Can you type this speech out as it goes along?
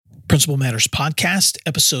Principal Matters Podcast,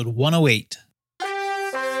 episode 108.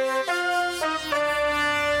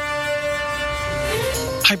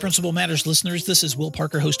 Hi, Principal Matters listeners. This is Will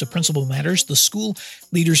Parker, host of Principal Matters, the School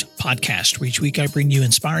Leaders Podcast, where each week I bring you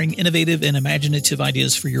inspiring, innovative, and imaginative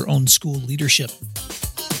ideas for your own school leadership.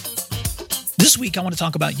 This week, I want to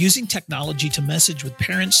talk about using technology to message with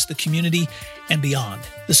parents, the community, and beyond.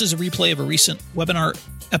 This is a replay of a recent webinar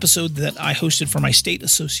episode that I hosted for my state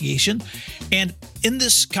association. And in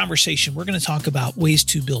this conversation, we're going to talk about ways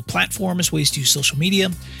to build platforms, ways to use social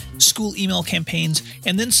media, school email campaigns,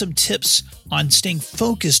 and then some tips on staying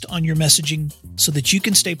focused on your messaging so that you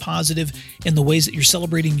can stay positive in the ways that you're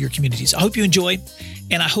celebrating your communities. I hope you enjoy,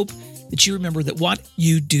 and I hope that you remember that what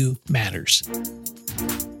you do matters.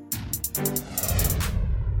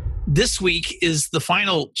 This week is the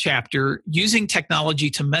final chapter, using technology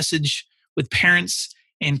to message with parents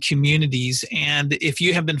and communities. And if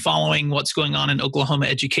you have been following what's going on in Oklahoma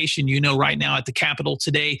education, you know right now at the Capitol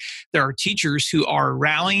today, there are teachers who are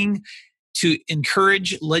rallying to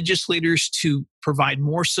encourage legislators to provide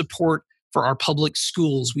more support for our public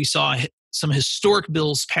schools. We saw some historic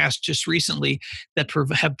bills passed just recently that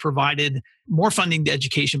have provided more funding to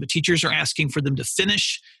education, but teachers are asking for them to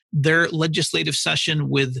finish their legislative session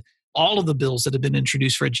with all of the bills that have been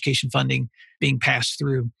introduced for education funding being passed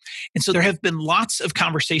through. And so there have been lots of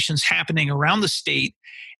conversations happening around the state,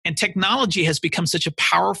 and technology has become such a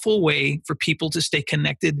powerful way for people to stay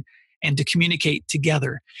connected and to communicate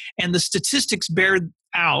together. And the statistics bear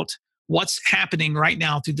out what's happening right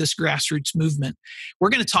now through this grassroots movement. We're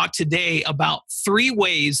going to talk today about 3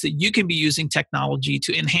 ways that you can be using technology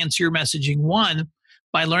to enhance your messaging. 1,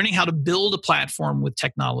 by learning how to build a platform with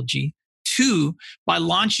technology. 2, by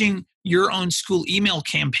launching your own school email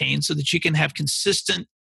campaign so that you can have consistent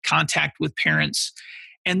contact with parents.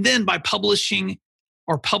 And then by publishing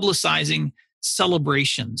or publicizing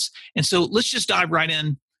celebrations. And so let's just dive right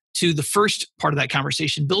in to the first part of that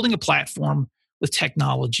conversation, building a platform with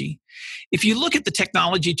technology. If you look at the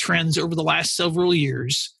technology trends over the last several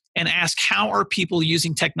years and ask how are people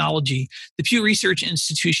using technology, the Pew Research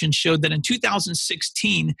Institution showed that in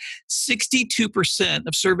 2016, 62%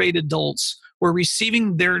 of surveyed adults were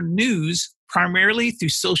receiving their news primarily through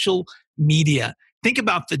social media. Think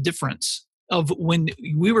about the difference of when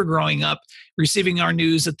we were growing up, receiving our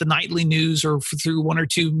news at the nightly news or through 1 or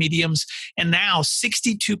 2 mediums. And now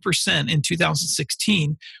 62% in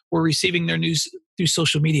 2016 were receiving their news through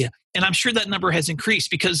social media. And I'm sure that number has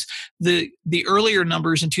increased because the earlier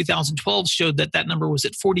numbers in 2012 showed that that number was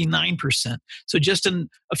at 49%. So just in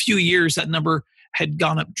a few years, that number had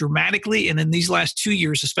gone up dramatically. And in these last 2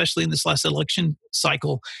 years, especially in this last election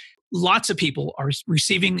cycle, lots of people are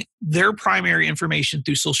receiving their primary information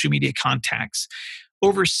through social media contacts.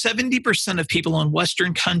 Over 70% of people in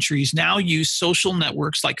Western countries now use social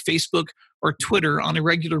networks like Facebook or Twitter on a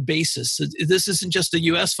regular basis. So this isn't just a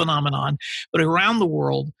US phenomenon, but around the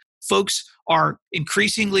world, folks are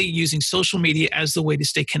increasingly using social media as the way to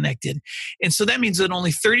stay connected. And so that means that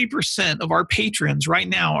only 30% of our patrons right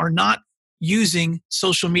now are not using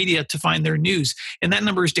social media to find their news. And that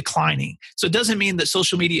number is declining. So it doesn't mean that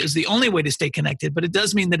social media is the only way to stay connected, but it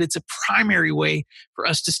does mean that it's a primary way for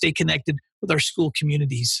us to stay connected with our school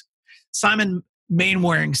communities. Simon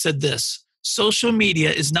Mainwaring said this: social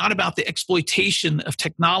media is not about the exploitation of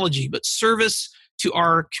technology, but service to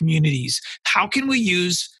our communities. How can we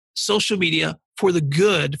use social media for the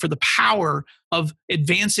good, for the power of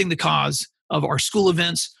advancing the cause of our school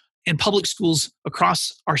events and public schools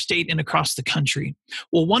across our state and across the country?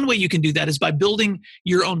 Well, one way you can do that is by building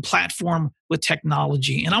your own platform with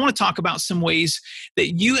technology. And I want to talk about some ways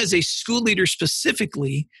that you as a school leader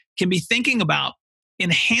specifically can be thinking about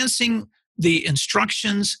enhancing the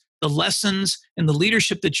instructions, the lessons, and the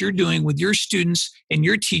leadership that you're doing with your students and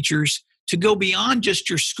your teachers to go beyond just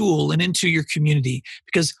your school and into your community.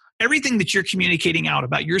 Because everything that you're communicating out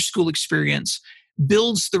about your school experience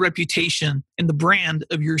builds the reputation and the brand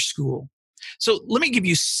of your school. So let me give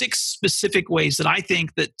you 6 specific ways that I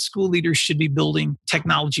think that school leaders should be building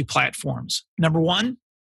technology platforms. Number 1,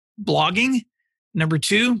 blogging. Number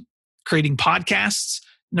 2, creating podcasts.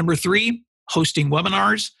 Number 3, hosting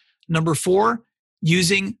webinars. Number 4,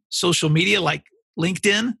 using social media like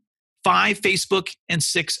LinkedIn. 5, Facebook, and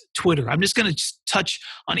 6, Twitter. I'm just going to touch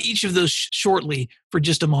on each of those shortly for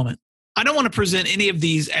just a moment. I don't want to present any of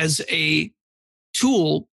these as a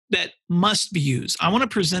tool that must be used. I want to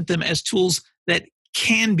present them as tools that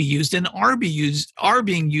can be used and are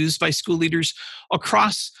being used by school leaders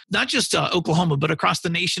across not just Oklahoma, but across the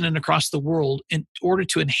nation and across the world in order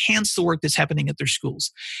to enhance the work that's happening at their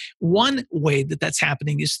schools. One way that that's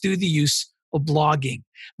happening is through the use of blogging.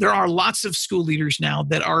 There are lots of school leaders now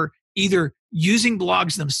that are either using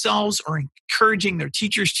blogs themselves or encouraging their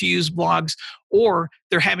teachers to use blogs, or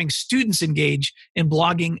they're having students engage in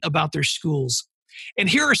blogging about their schools. And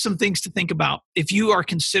here are some things to think about if you are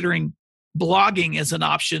considering blogging as an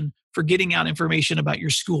option for getting out information about your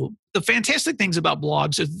school. The fantastic things about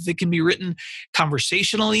blogs is that they can be written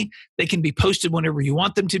conversationally, they can be posted whenever you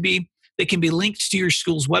want them to be, they can be linked to your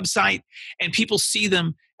school's website, and people see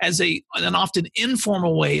them as an often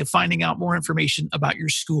informal way of finding out more information about your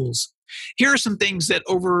schools. Here are some things that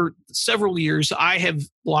over several years I have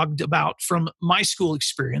blogged about from my school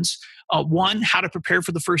experience. One, how to prepare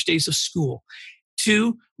for the first days of school.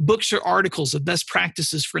 Two, books or articles of best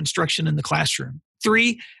practices for instruction in the classroom.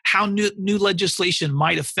 Three, how new legislation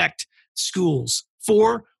might affect schools.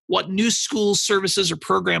 Four, what new school services or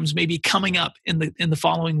programs may be coming up in the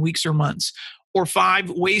following weeks or months. Or five,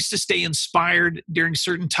 ways to stay inspired during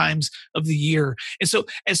certain times of the year. And so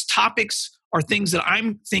as topics are things that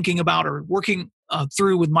I'm thinking about or working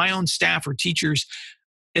through with my own staff or teachers,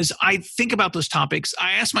 as I think about those topics,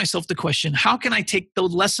 I ask myself the question, how can I take the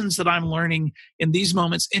lessons that I'm learning in these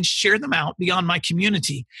moments and share them out beyond my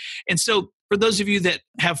community? And so for those of you that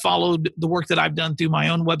have followed the work that I've done through my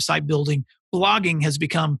own website building, blogging has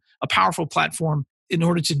become a powerful platform in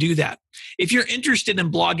order to do that. If you're interested in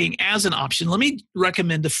blogging as an option, let me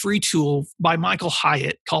recommend a free tool by Michael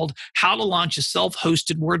Hyatt called How to Launch a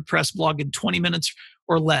Self-Hosted WordPress Blog in 20 Minutes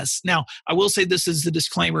or Less. Now, I will say this is the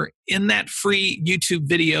disclaimer. In that free YouTube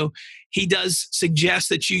video, he does suggest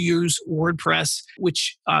that you use WordPress,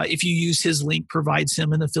 which if you use his link provides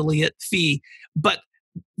him an affiliate fee. But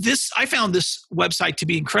I found this website to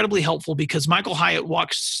be incredibly helpful because Michael Hyatt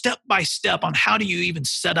walks step by step on how do you even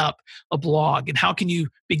set up a blog and how can you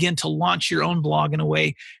begin to launch your own blog in a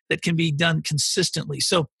way that can be done consistently.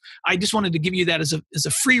 So I just wanted to give you that as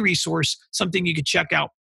a free resource, something you could check out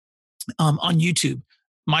on YouTube.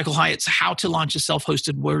 Michael Hyatt's How to Launch a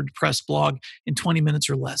Self-Hosted WordPress Blog in 20 Minutes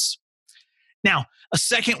or Less. Now, a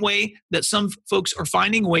second way that some folks are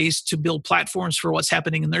finding ways to build platforms for what's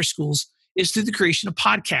happening in their schools is through the creation of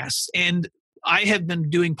podcasts. And I have been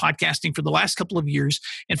doing podcasting for the last couple of years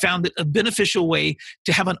and found it a beneficial way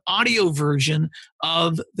to have an audio version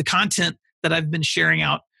of the content that I've been sharing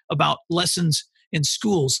out about lessons in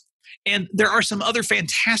schools. And there are some other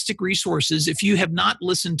fantastic resources. If you have not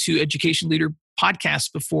listened to Education Leader podcasts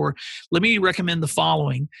before, let me recommend the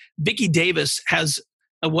following. Vicki Davis has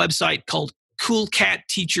a website called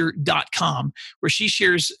coolcatteacher.com where she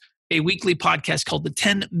shares a weekly podcast called the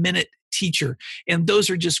 10-Minute Teacher. And those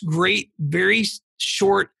are just great, very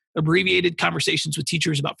short, abbreviated conversations with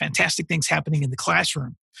teachers about fantastic things happening in the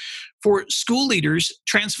classroom. For school leaders,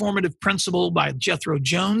 Transformative Principal by Jethro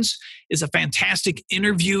Jones is a fantastic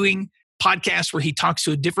interviewing podcast where he talks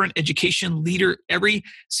to a different education leader every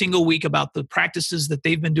single week about the practices that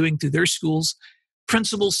they've been doing through their schools.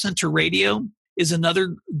 Principal Center Radio is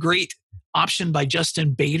another great option by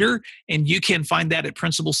Justin Bader, and you can find that at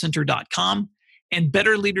principalcenter.com. And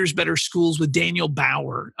Better Leaders, Better Schools with Daniel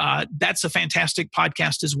Bauer. That's a fantastic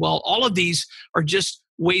podcast as well. All of these are just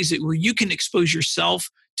ways where you can expose yourself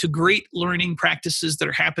to great learning practices that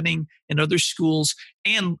are happening in other schools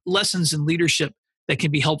and lessons in leadership that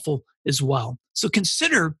can be helpful as well. So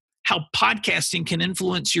consider how podcasting can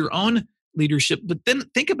influence your own leadership, but then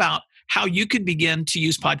think about how you could begin to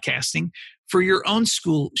use podcasting for your own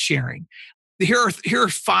school sharing. Here are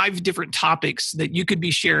 5 different topics that you could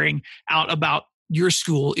be sharing out about your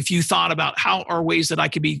school if you thought about how are ways that I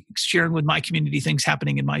could be sharing with my community things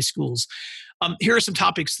happening in my schools. Here are some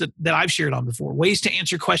topics that I've shared on before. Ways to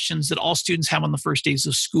answer questions that all students have on the first days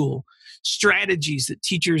of school. Strategies that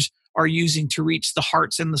teachers are using to reach the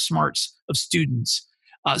hearts and the smarts of students.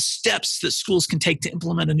 Steps that schools can take to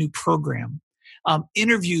implement a new program.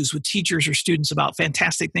 Interviews with teachers or students about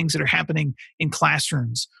fantastic things that are happening in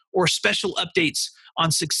classrooms, or special updates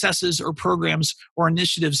on successes or programs or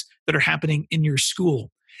initiatives that are happening in your school.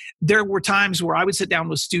 There were times where I would sit down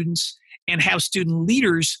with students and have student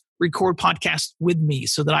leaders record podcasts with me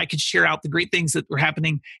so that I could share out the great things that were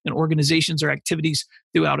happening in organizations or activities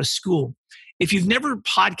throughout a school. If you've never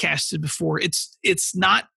podcasted before, it's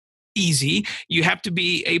not easy. You have to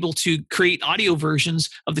be able to create audio versions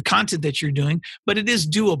of the content that you're doing, but it is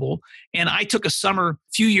doable. And I took a summer a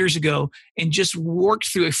few years ago and just worked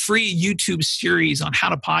through a free YouTube series on how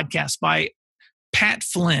to podcast by Pat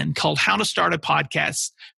Flynn called How to Start a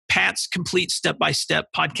Podcast, Pat's Complete Step-by-Step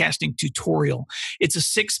Podcasting Tutorial. It's a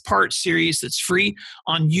 6-part series that's free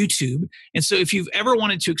on YouTube. And so if you've ever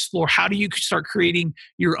wanted to explore how do you start creating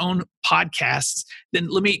your own podcasts, then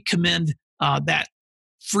let me commend that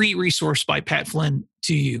free resource by Pat Flynn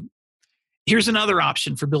to you. Here's another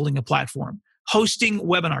option for building a platform. hosting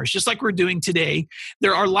webinars, just like we're doing today.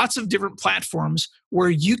 There are lots of different platforms where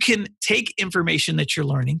you can take information that you're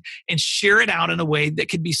learning and share it out in a way that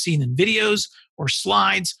could be seen in videos or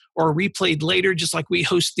slides or replayed later, just like we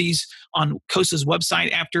host these on COSA's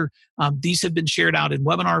website after these have been shared out in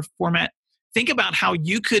webinar format. Think about how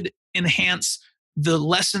you could enhance the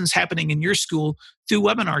lessons happening in your school through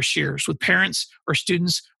webinar shares with parents or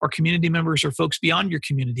students or community members or folks beyond your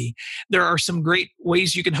community. There are some great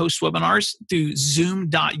ways you can host webinars through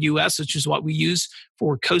zoom.us, which is what we use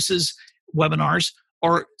for COSA's webinars.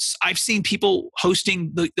 Or I've seen people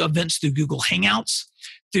hosting the events through Google Hangouts,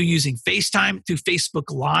 through using FaceTime, through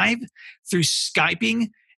Facebook Live, through Skyping,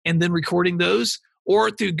 and then recording those,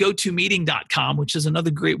 or through gotomeeting.com, which is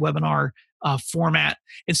another great webinar format.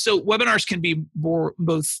 And so webinars can be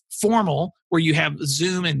both formal, where you have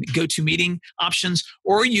Zoom and GoToMeeting options,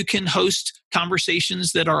 or you can host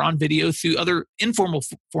conversations that are on video through other informal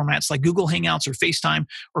formats like Google Hangouts or FaceTime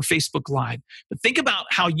or Facebook Live. But think about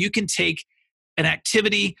how you can take an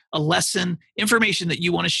activity, a lesson, information that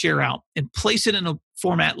you want to share out and place it in a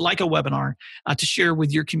format like a webinar to share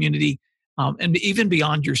with your community and even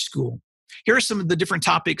beyond your school. Here are some of the different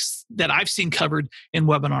topics that I've seen covered in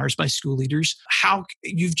webinars by school leaders. How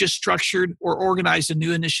you've just structured or organized a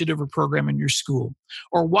new initiative or program in your school,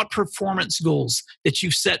 or what performance goals that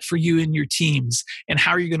you've set for you and your teams, and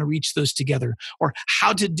how are you going to reach those together, or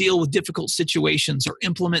how to deal with difficult situations or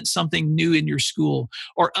implement something new in your school,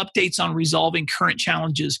 or updates on resolving current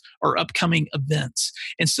challenges or upcoming events.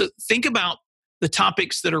 And so think about the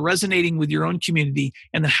topics that are resonating with your own community,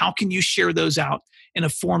 and then how can you share those out in a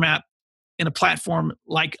format, in a platform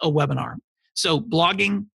like a webinar. So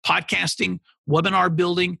blogging, podcasting, webinar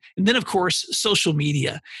building, and then of course, social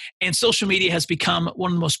media. And social media has become one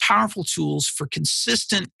of the most powerful tools for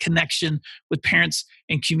consistent connection with parents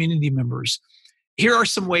and community members. Here are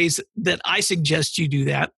some ways that I suggest you do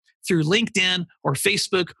that through LinkedIn or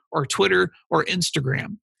Facebook or Twitter or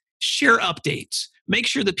Instagram. Share updates. Make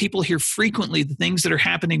sure that people hear frequently the things that are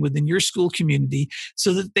happening within your school community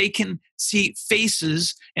so that they can see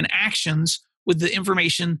faces and actions with the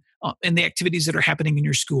information and the activities that are happening in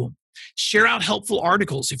your school. Share out helpful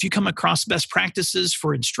articles. If you come across best practices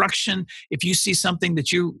for instruction, if you see something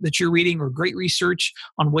that you're reading or great research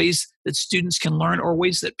on ways that students can learn or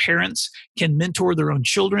ways that parents can mentor their own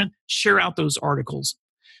children, share out those articles.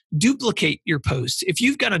 Duplicate your posts. If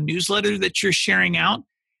you've got a newsletter that you're sharing out,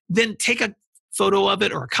 then take a photo of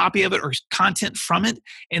it or a copy of it or content from it,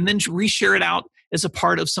 and then reshare it out as a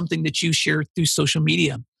part of something that you share through social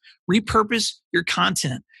media. Repurpose your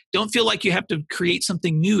content. Don't feel like you have to create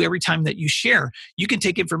something new every time that you share. You can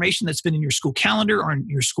take information that's been in your school calendar or on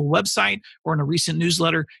your school website or in a recent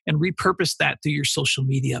newsletter and repurpose that through your social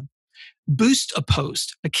media. Boost a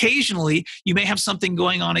post. Occasionally, you may have something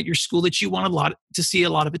going on at your school that you want to see a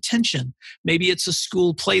lot of attention. Maybe it's a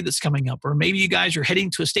school play that's coming up, or maybe you guys are heading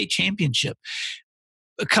to a state championship.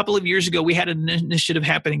 A couple of years ago, we had an initiative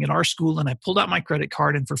happening in our school, and I pulled out my credit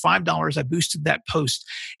card, and for $5, I boosted that post.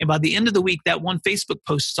 And by the end of the week, that one Facebook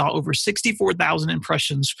post saw over 64,000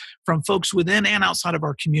 impressions from folks within and outside of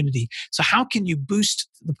our community. So how can you boost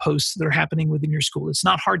the posts that are happening within your school? It's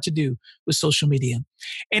not hard to do with social media.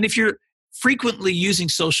 And if you're frequently using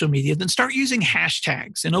social media, then start using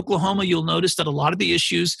hashtags. In Oklahoma, you'll notice that a lot of the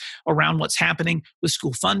issues around what's happening with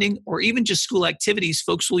school funding or even just school activities,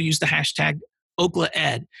 folks will use the hashtag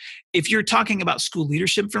OklaEd. If you're talking about school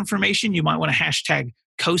leadership information, you might want to hashtag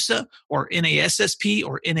COSA or NASSP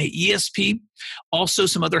or NAESP. Also,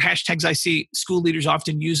 some other hashtags I see school leaders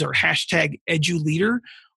often use are hashtag EduLeader,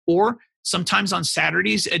 or sometimes on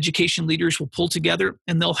Saturdays, education leaders will pull together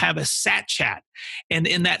and they'll have a SAT chat. And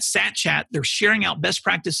in that SAT chat, they're sharing out best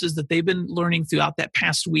practices that they've been learning throughout that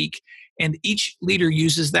past week. And each leader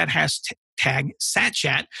uses that hashtag SAT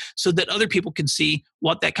chat so that other people can see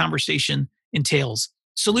what that conversation entails.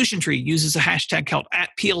 Solution Tree uses a hashtag called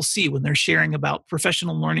 @PLC when they're sharing about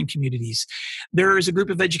professional learning communities. There is a group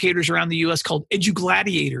of educators around the U.S. called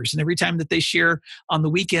EduGladiators, and every time that they share on the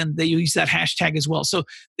weekend, they use that hashtag as well. So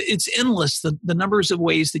it's endless, the numbers of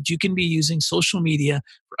ways that you can be using social media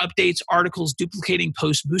for updates, articles, duplicating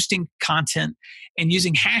posts, boosting content, and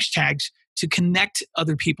using hashtags to connect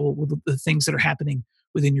other people with the things that are happening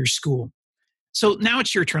within your school. So now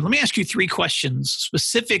it's your turn. Let me ask you 3 questions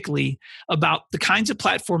specifically about the kinds of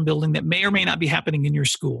platform building that may or may not be happening in your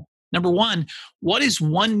school. Number 1, what is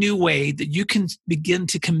one new way that you can begin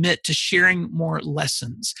to commit to sharing more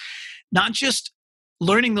lessons? Not just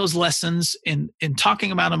learning those lessons and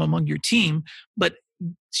talking about them among your team, but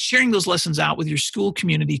sharing those lessons out with your school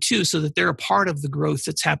community too, so that they're a part of the growth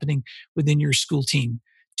that's happening within your school team.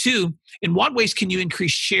 Two, in what ways can you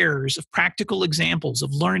increase shares of practical examples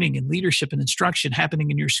of learning and leadership and instruction happening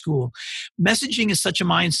in your school? Messaging is such a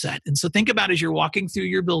mindset. And so think about as you're walking through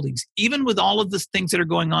your buildings, even with all of the things that are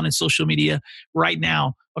going on in social media right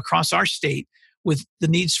now across our state with the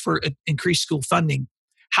needs for increased school funding,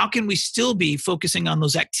 how can we still be focusing on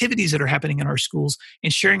those activities that are happening in our schools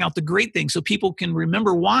and sharing out the great things so people can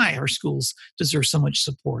remember why our schools deserve so much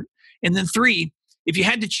support? And then three, if you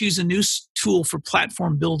had to choose a new tool for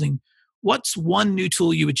platform building, what's one new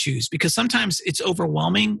tool you would choose? Because sometimes it's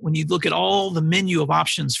overwhelming when you look at all the menu of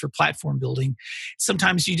options for platform building.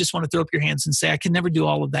 Sometimes you just want to throw up your hands and say, I can never do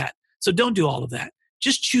all of that. So don't do all of that.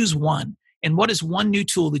 Just choose one. And what is one new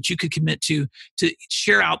tool that you could commit to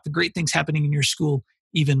share out the great things happening in your school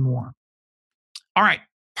even more? All right.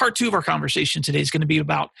 Part two of our conversation today is going to be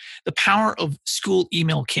about the power of school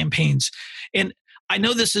email campaigns. And I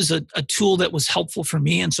know this is a tool that was helpful for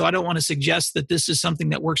me, and so I don't want to suggest that this is something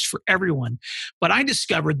that works for everyone. But I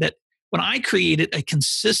discovered that when I created a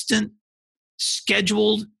consistent,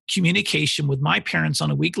 scheduled communication with my parents on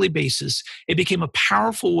a weekly basis, it became a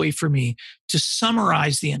powerful way for me to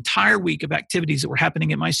summarize the entire week of activities that were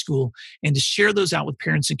happening at my school and to share those out with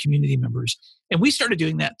parents and community members. And we started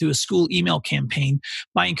doing that through a school email campaign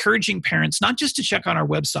by encouraging parents not just to check on our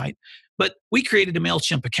website, but we created a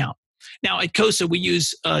MailChimp account. Now, at COSA, we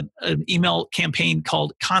use an email campaign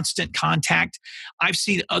called Constant Contact. I've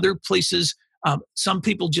seen other places. Some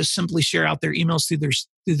people just simply share out their emails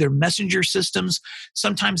through their messenger systems.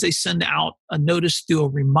 Sometimes they send out a notice through a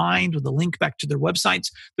remind with a link back to their websites.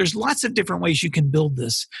 There's lots of different ways you can build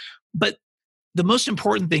this. But the most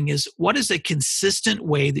important thing is, what is a consistent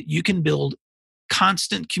way that you can build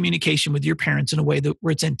constant communication with your parents in a way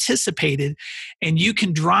where it's anticipated and you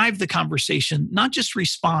can drive the conversation, not just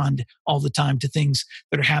respond all the time to things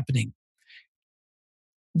that are happening.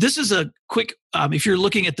 This is a quick, if you're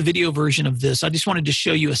looking at the video version of this, I just wanted to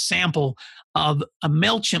show you a sample of a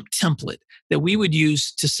MailChimp template that we would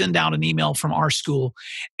use to send out an email from our school.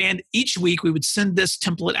 And each week we would send this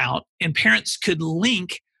template out and parents could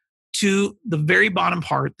link to the very bottom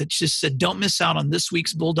part that just said, don't miss out on this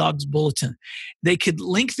week's Bulldogs Bulletin. They could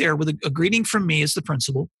link there with a greeting from me as the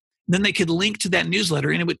principal. Then they could link to that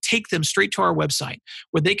newsletter and it would take them straight to our website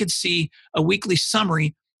where they could see a weekly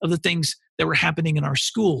summary of the things that were happening in our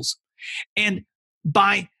schools. And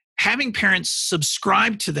by having parents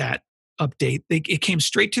subscribe to that update, it came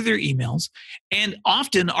straight to their emails. And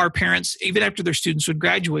often our parents, even after their students would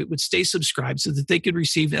graduate, would stay subscribed so that they could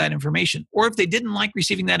receive that information. Or if they didn't like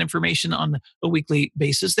receiving that information on a weekly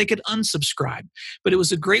basis, they could unsubscribe. But it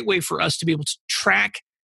was a great way for us to be able to track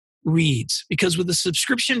reads, because with a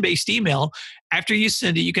subscription-based email, after you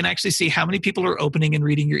send it, you can actually see how many people are opening and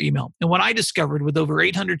reading your email. And what I discovered with over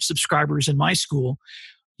 800 subscribers in my school,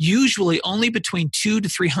 usually only between 200 to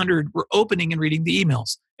 300 were opening and reading the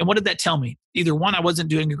emails. And what did that tell me? Either one, I wasn't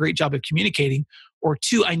doing a great job of communicating, or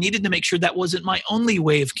two, I needed to make sure that wasn't my only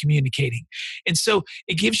way of communicating. And so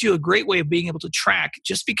it gives you a great way of being able to track.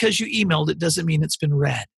 Just because you emailed it doesn't mean it's been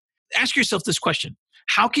read. Ask yourself this question.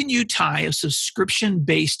 How can you tie a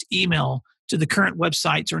subscription-based email to the current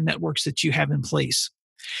websites or networks that you have in place?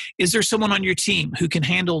 Is there someone on your team who can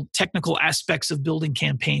handle technical aspects of building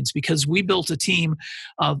campaigns? Because we built a team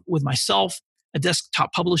with myself, a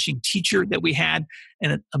desktop publishing teacher that we had,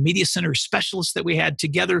 and a media center specialist that we had.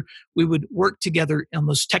 Together, we would work together on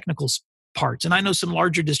those technical parts. And I know some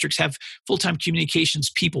larger districts have full-time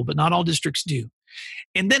communications people, but not all districts do.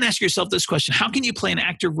 And then ask yourself this question. How can you play an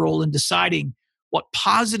active role in deciding what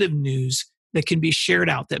positive news that can be shared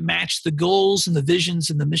out that match the goals and the visions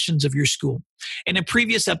and the missions of your school? And in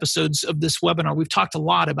previous episodes of this webinar, we've talked a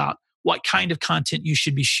lot about what kind of content you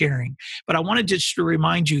should be sharing. But I wanted just to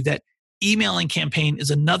remind you that emailing campaign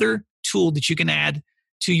is another tool that you can add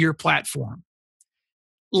to your platform.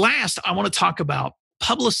 Last, I want to talk about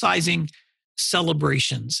publicizing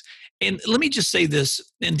celebrations. And let me just say this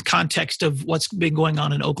in context of what's been going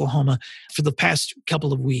on in Oklahoma for the past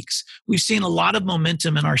couple of weeks. We've seen a lot of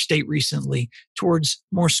momentum in our state recently towards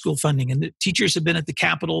more school funding. And the teachers have been at the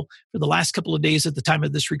Capitol for the last couple of days at the time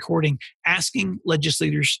of this recording, asking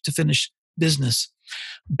legislators to finish business.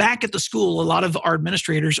 Back at the school, a lot of our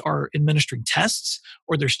administrators are administering tests,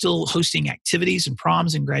 or they're still hosting activities and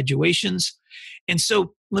proms and graduations. And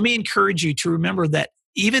so let me encourage you to remember that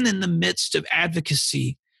even in the midst of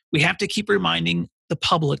advocacy, we have to keep reminding the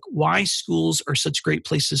public why schools are such great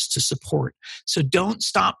places to support. So don't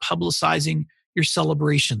stop publicizing your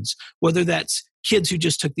celebrations, whether that's kids who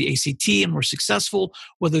just took the ACT and were successful,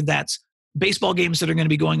 whether that's baseball games that are going to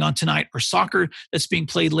be going on tonight, or soccer that's being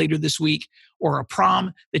played later this week, or a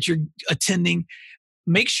prom that you're attending.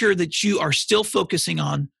 make sure that you are still focusing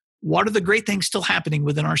on what are the great things still happening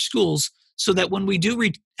within our schools, so that when we do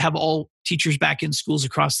have all teachers back in schools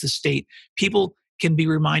across the state, people can be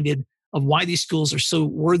reminded of why these schools are so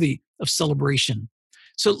worthy of celebration.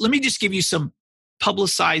 So let me just give you some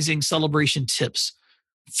publicizing celebration tips.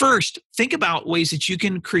 First, think about ways that you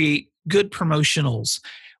can create good promotionals,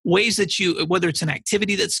 ways that you, whether it's an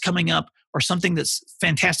activity that's coming up or something that's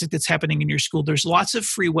fantastic that's happening in your school, there's lots of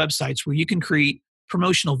free websites where you can create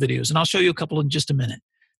promotional videos. And I'll show you a couple in just a minute.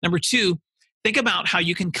 Number two, think about how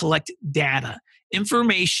you can collect data,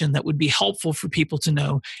 information that would be helpful for people to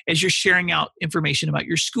know as you're sharing out information about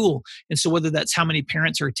your school. And so whether that's how many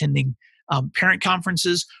parents are attending parent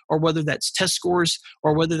conferences, or whether that's test scores,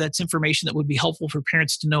 or whether that's information that would be helpful for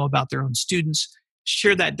parents to know about their own students,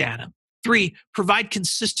 share that data. Three, provide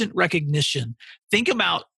consistent recognition. Think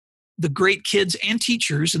about the great kids and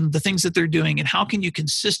teachers and the things that they're doing, and how can you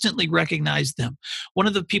consistently recognize them. One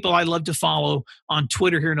of the people I love to follow on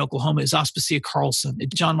Twitter here in Oklahoma is Aspasia Carlson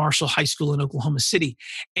at John Marshall High School in Oklahoma City.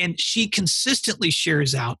 And she consistently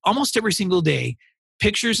shares out almost every single day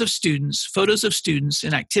pictures of students, photos of students,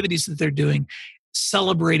 and activities that they're doing,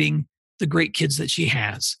 celebrating the great kids that she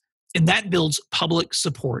has. And that builds public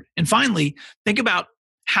support. And finally, think about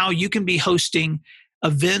how you can be hosting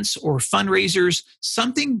events or fundraisers,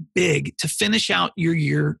 something big to finish out your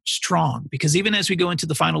year strong. Because even as we go into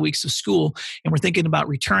the final weeks of school and we're thinking about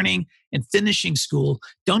returning and finishing school,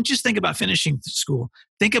 don't just think about finishing school.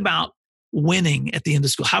 Think about winning at the end of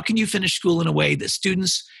school. How can you finish school in a way that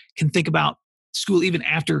students can think about school even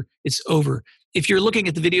after it's over? If you're looking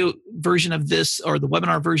at the video version of this or the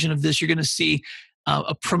webinar version of this, you're going to see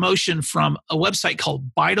a promotion from a website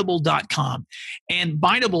called Biteable.com. And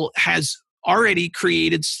Biteable has already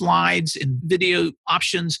created slides and video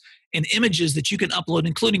options and images that you can upload,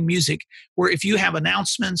 including music, where if you have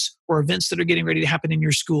announcements or events that are getting ready to happen in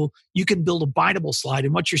your school, you can build a Biteable slide.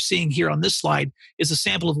 And what you're seeing here on this slide is a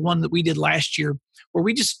sample of one that we did last year, where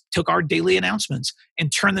we just took our daily announcements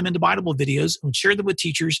and turned them into Biteable videos and shared them with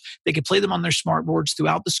teachers. They could play them on their smart boards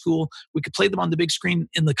throughout the school. We could play them on the big screen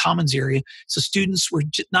in the commons area. So students were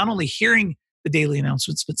not only hearing the daily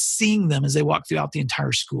announcements, but seeing them as they walk throughout the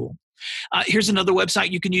entire school. Here's another website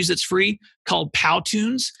you can use that's free called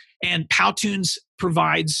Powtoons. And Powtoons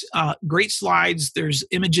provides great slides. There's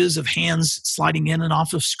images of hands sliding in and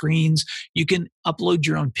off of screens. You can upload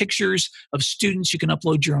your own pictures of students. You can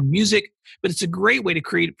upload your own music. But it's a great way to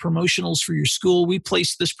create promotionals for your school. We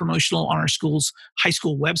place this promotional on our school's high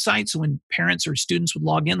school website. So when parents or students would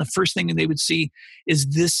log in, the first thing that they would see is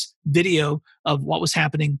this video of what was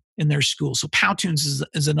happening in their school. So Powtoons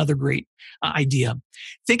is another great idea.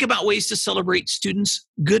 Think about ways to celebrate students'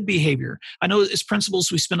 good behavior. I know as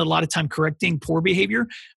principals, we spend a lot of time correcting poor behavior,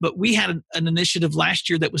 but we had an initiative last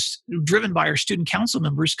year that was driven by our student council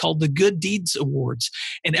members called the Good Deeds Awards.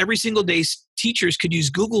 And every single day, teachers could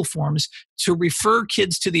use Google Forms to refer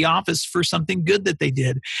kids to the office for something good that they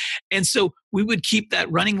did. And so we would keep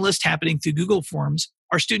that running list happening through Google Forms.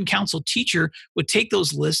 Our student council teacher would take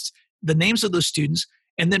those lists, the names of those students,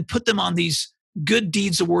 and then put them on these Good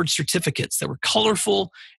Deeds Award certificates that were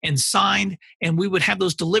colorful and signed. And we would have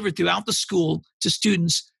those delivered throughout the school to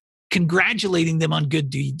students, congratulating them on good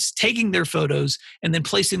deeds, taking their photos, and then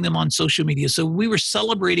placing them on social media. So we were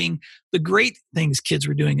celebrating the great things kids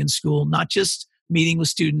were doing in school, not just meeting with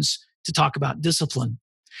students to talk about discipline.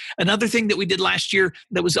 Another thing that we did last year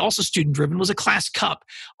that was also student-driven was a class cup.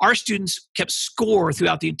 Our students kept score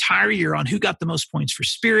throughout the entire year on who got the most points for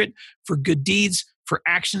spirit, for good deeds, for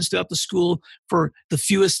actions throughout the school, for the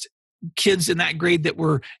fewest kids in that grade that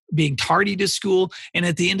were being tardy to school. And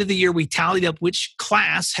at the end of the year, we tallied up which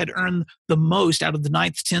class had earned the most out of the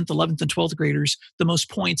 9th, 10th, 11th, and 12th graders, the most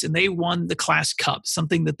points, and they won the class cup,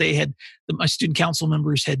 something that my student council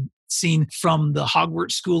members had seen from the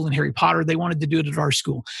Hogwarts school and Harry Potter. They wanted to do it at our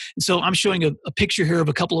school. And so I'm showing a picture here of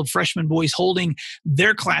a couple of freshman boys holding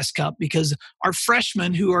their class cup, because our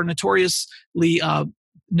freshmen, who are notoriously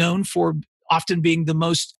known for often being the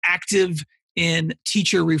most active in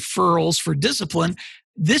teacher referrals for discipline,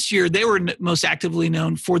 this year they were most actively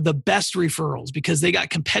known for the best referrals, because they got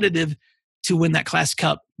competitive to win that class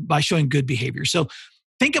cup by showing good behavior. So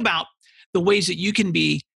think about the ways that you can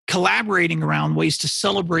be collaborating around ways to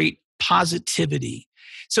celebrate positivity.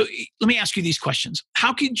 So let me ask you these questions.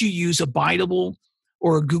 How could you use a Biteable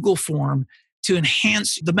or a Google form to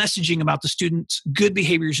enhance the messaging about the students' good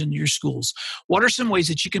behaviors in your schools? What are some ways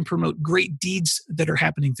that you can promote great deeds that are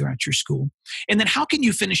happening throughout your school? And then how can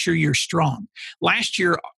you finish your year strong? Last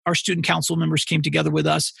year, our student council members came together with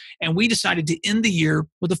us, and we decided to end the year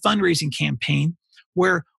with a fundraising campaign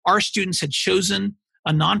where our students had chosen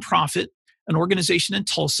a nonprofit an organization in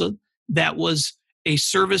Tulsa that was a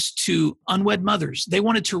service to unwed mothers. They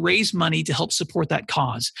wanted to raise money to help support that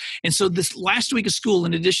cause. And so this last week of school,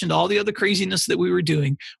 in addition to all the other craziness that we were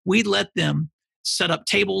doing, we let them set up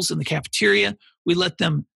tables in the cafeteria. We let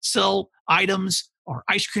them sell items or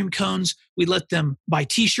ice cream cones. We let them buy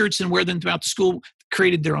t-shirts and wear them throughout the school,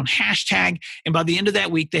 created their own hashtag. And by the end of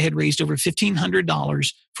that week, they had raised over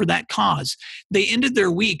 $1,500 for that cause. They ended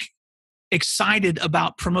their week excited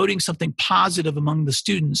about promoting something positive among the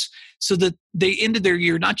students, so that they ended their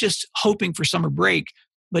year not just hoping for summer break,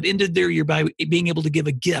 but ended their year by being able to give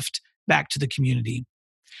a gift back to the community.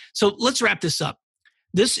 So let's wrap this up.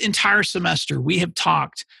 This entire semester, we have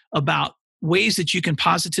talked about ways that you can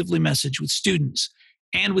positively message with students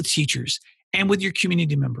and with teachers and with your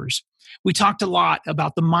community members. We talked a lot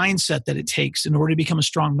about the mindset that it takes in order to become a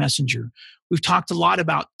strong messenger. We've talked a lot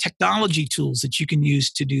about technology tools that you can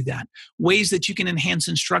use to do that, ways that you can enhance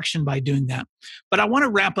instruction by doing that. But I want to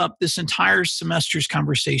wrap up this entire semester's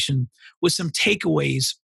conversation with some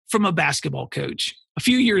takeaways from a basketball coach. A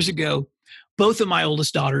few years ago, both of my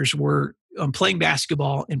oldest daughters were playing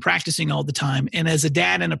basketball and practicing all the time. And as a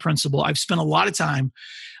dad and a principal, I've spent a lot of time.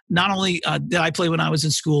 Not only did I play when I was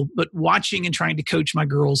in school, but watching and trying to coach my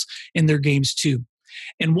girls in their games too.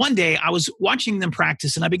 And one day I was watching them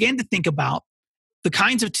practice, and I began to think about the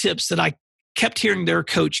kinds of tips that I kept hearing their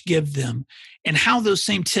coach give them, and how those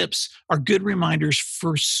same tips are good reminders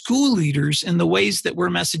for school leaders in the ways that we're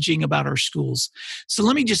messaging about our schools. So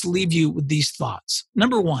let me just leave you with these thoughts.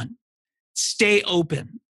 Number one, stay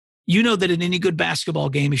open. You know that in any good basketball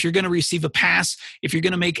game, if you're going to receive a pass, if you're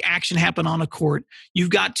going to make action happen on a court,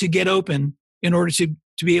 you've got to get open in order to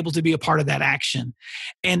be able to be a part of that action.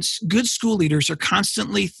 And good school leaders are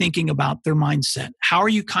constantly thinking about their mindset. How are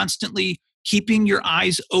you constantly keeping your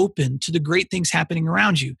eyes open to the great things happening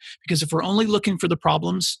around you? Because if we're only looking for the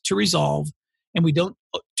problems to resolve and we don't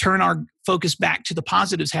turn our focus back to the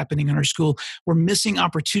positives happening in our school, we're missing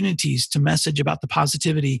opportunities to message about the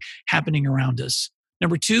positivity happening around us.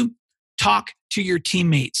 Number two, talk to your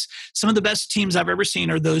teammates. Some of the best teams I've ever seen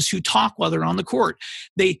are those who talk while they're on the court.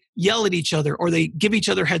 They yell at each other, or they give each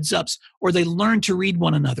other heads ups, or they learn to read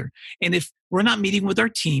one another. And if we're not meeting with our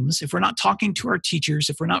teams, if we're not talking to our teachers,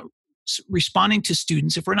 if we're not responding to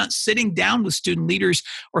students, if we're not sitting down with student leaders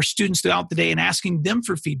or students throughout the day and asking them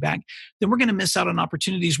for feedback, then we're going to miss out on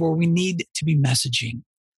opportunities where we need to be messaging.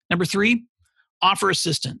 Number three, offer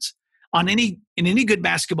assistance. In any good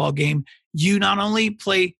basketball game, you not only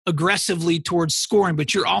play aggressively towards scoring,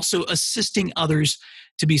 but you're also assisting others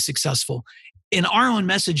to be successful. In our own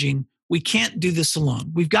messaging, we can't do this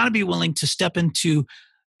alone. We've got to be willing to step into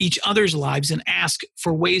each other's lives and ask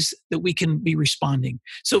for ways that we can be responding.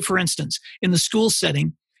 So for instance, in the school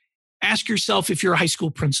setting, ask yourself, if you're a high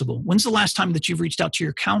school principal, when's the last time that you've reached out to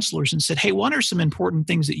your counselors and said, hey, what are some important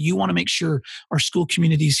things that you want to make sure our school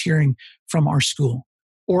community is hearing from our school?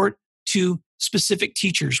 Or to specific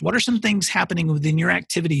teachers, what are some things happening within your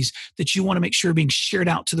activities that you want to make sure are being shared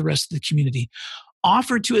out to the rest of the community?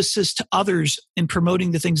 Offer to assist others in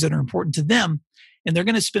promoting the things that are important to them, and they're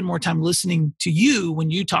going to spend more time listening to you when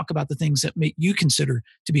you talk about the things that you consider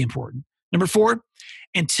to be important. Number four,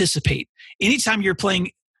 anticipate. Anytime you're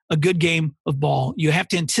playing a good game of ball, you have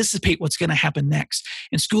to anticipate what's going to happen next.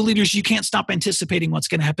 And school leaders, you can't stop anticipating what's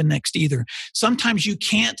going to happen next either. Sometimes you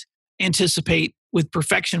can't anticipate with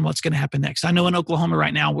perfection what's going to happen next. I know in Oklahoma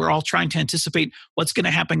right now, we're all trying to anticipate what's going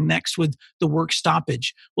to happen next with the work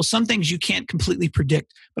stoppage. Well, some things you can't completely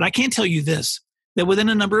predict, but I can tell you this, that within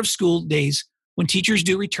a number of school days, when teachers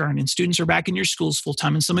do return and students are back in your schools full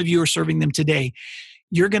time, and some of you are serving them today,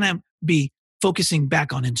 you're going to be focusing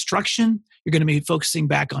back on instruction. You're going to be focusing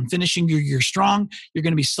back on finishing your year strong. You're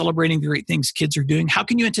going to be celebrating the great things kids are doing. How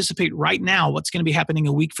can you anticipate right now what's going to be happening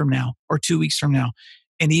a week from now or 2 weeks from now?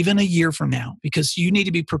 And even a year from now, because you need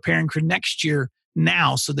to be preparing for next year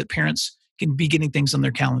now so that parents can be getting things on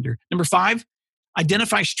their calendar. Number five,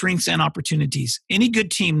 identify strengths and opportunities. Any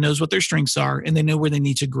good team knows what their strengths are and they know where they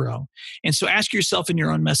need to grow. And so ask yourself in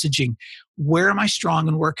your own messaging, where am I strong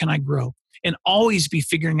and where can I grow? And always be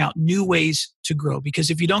figuring out new ways to grow,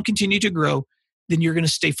 because if you don't continue to grow, then you're going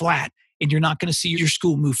to stay flat and you're not going to see your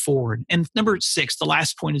school move forward. And number six, the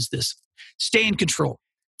last point is this, stay in control.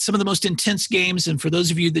 Some of the most intense games, and for those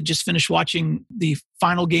of you that just finished watching the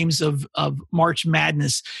final games of March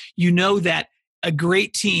Madness, you know that a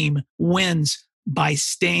great team wins by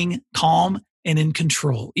staying calm and in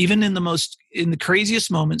control. Even in the craziest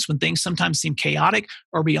moments when things sometimes seem chaotic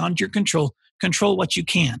or beyond your control what you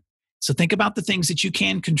can. So think about the things that you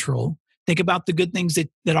can control. Think about the good things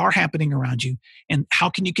that are happening around you, and how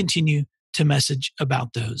can you continue to message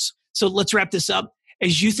about those. So let's wrap this up.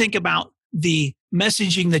 As you think about the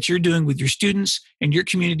messaging that you're doing with your students and your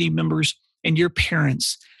community members and your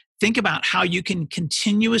parents. Think about how you can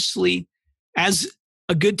continuously, as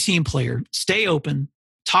a good team player, stay open,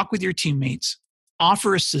 talk with your teammates,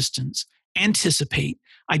 offer assistance, anticipate,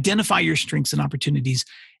 identify your strengths and opportunities,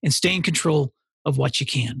 and stay in control of what you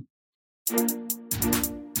can.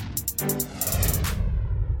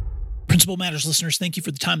 Principal Matters listeners, thank you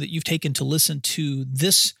for the time that you've taken to listen to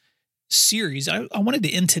this series. I wanted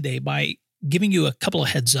to end today by giving you a couple of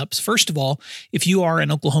heads ups. First of all, if you are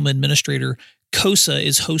an Oklahoma administrator, COSA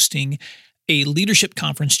is hosting a leadership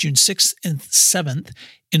conference June 6th and 7th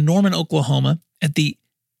in Norman, Oklahoma at the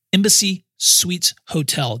Embassy Suites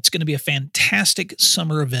Hotel. It's going to be a fantastic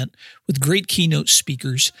summer event with great keynote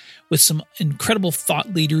speakers, with some incredible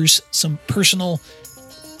thought leaders, some personal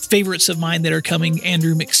favorites of mine that are coming: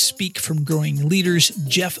 Andrew McSpeak from Growing Leaders,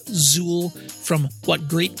 Jeff Zuhl from What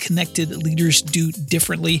Great Connected Leaders Do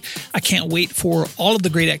Differently. I can't wait for all of the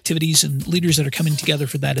great activities and leaders that are coming together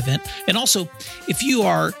for that event. And also, if you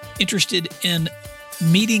are interested in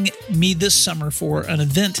meeting me this summer for an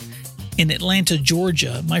event in Atlanta,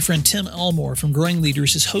 Georgia, my friend Tim Elmore from Growing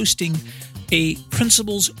Leaders is hosting a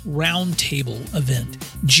Principals Roundtable event,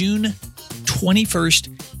 June 21st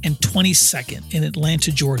and 22nd in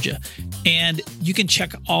Atlanta, Georgia. And you can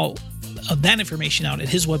check all of that information out at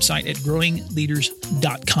his website at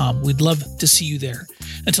growingleaders.com. We'd love to see you there.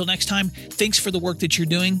 Until next time, thanks for the work that you're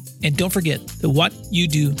doing. And don't forget that what you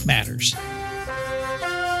do matters.